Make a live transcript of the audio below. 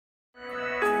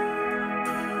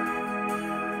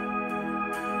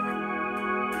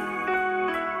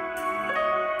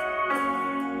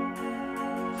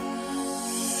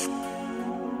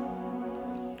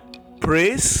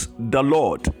Praise the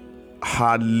Lord.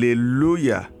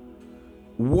 Hallelujah.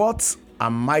 What a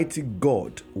mighty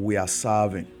God we are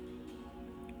serving.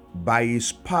 By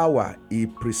His power, He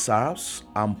preserves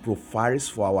and provides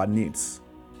for our needs.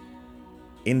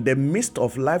 In the midst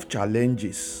of life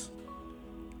challenges,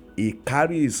 He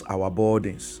carries our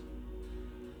burdens.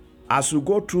 As we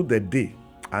go through the day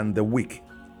and the week,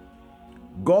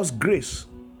 God's grace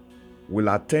will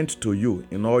attend to you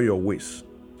in all your ways.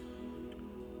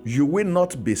 You will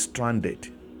not be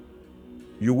stranded.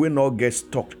 You will not get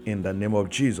stuck in the name of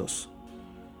Jesus.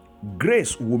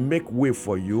 Grace will make way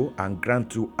for you and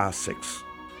grant you access.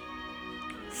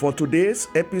 For today's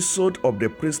episode of the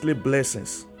Priestly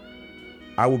Blessings,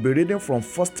 I will be reading from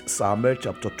 1 Samuel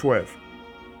chapter 12,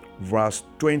 verse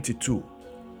 22.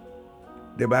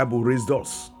 The Bible reads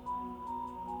thus: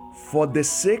 For the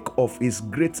sake of His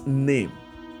great name,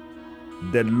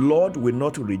 the Lord will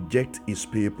not reject His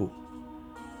people.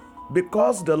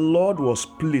 Because the Lord was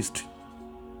pleased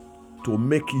to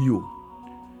make you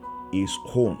His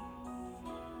own.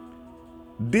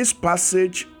 This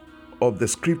passage of the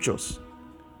scriptures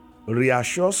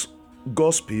reassures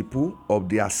God's people of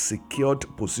their secured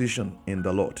position in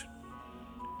the Lord.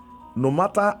 No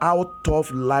matter how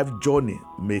tough life journey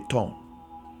may turn,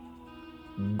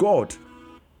 God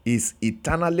is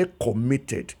eternally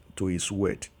committed to His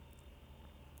word.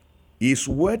 His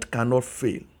word cannot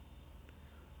fail.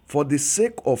 For the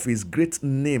sake of His great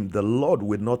name, the Lord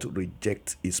will not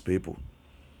reject His people.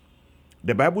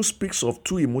 The Bible speaks of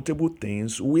two immutable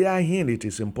things wherein it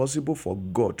is impossible for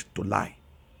God to lie: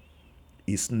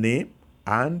 His name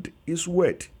and His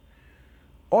word.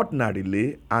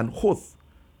 Ordinarily, an oath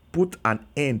put an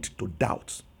end to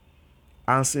doubt.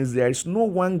 And since there is no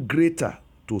one greater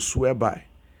to swear by,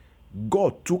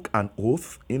 God took an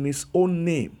oath in His own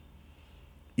name.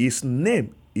 His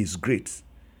name is great.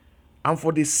 And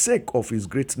for the sake of His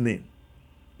great name,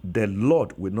 the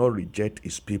Lord will not reject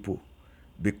His people,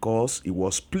 because He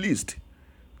was pleased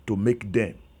to make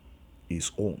them His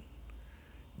own.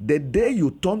 The day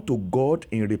you turn to God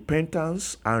in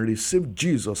repentance and receive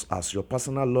Jesus as your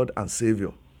personal Lord and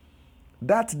Savior,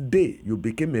 that day you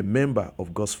became a member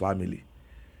of God's family.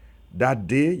 That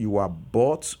day you are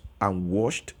bought and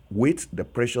washed with the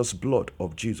precious blood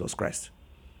of Jesus Christ.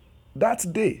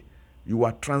 That day you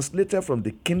are translated from the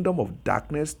kingdom of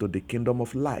darkness to the kingdom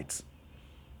of light.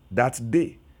 That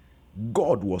day,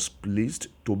 God was pleased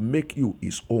to make you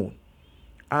His own.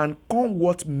 And come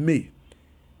what may,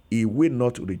 He will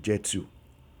not reject you.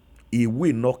 He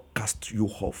will not cast you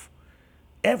off.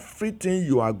 Everything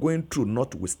you are going through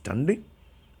notwithstanding,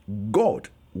 God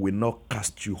will not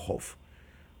cast you off.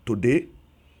 Today,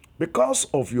 because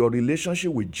of your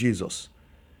relationship with Jesus,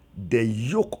 the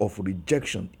yoke of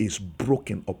rejection is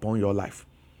broken upon your life.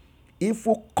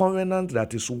 Evil covenant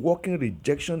that is working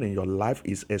rejection in your life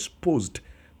is exposed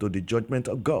to the judgment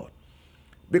of God.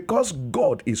 Because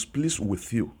God is pleased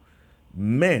with you,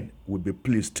 men will be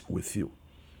pleased with you.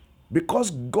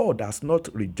 Because God has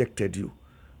not rejected you,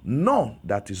 none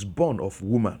that is born of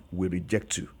woman will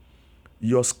reject you.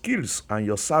 Your skills and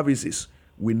your services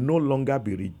will no longer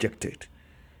be rejected.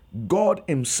 God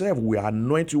Himself will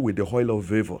anoint you with the oil of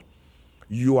favor.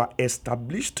 You are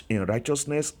established in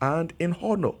righteousness and in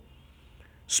honor.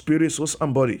 Spirit, soul,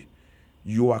 and body,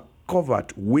 you are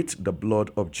covered with the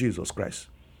blood of Jesus Christ.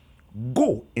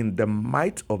 Go in the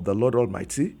might of the Lord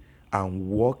Almighty and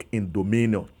walk in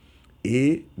dominion.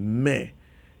 Amen.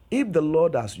 If the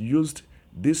Lord has used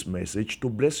this message to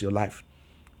bless your life,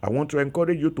 I want to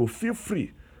encourage you to feel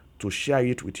free to share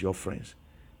it with your friends.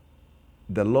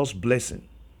 The Lord's blessing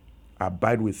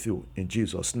abide with you in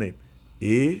Jesus' name.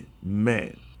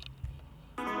 Amen.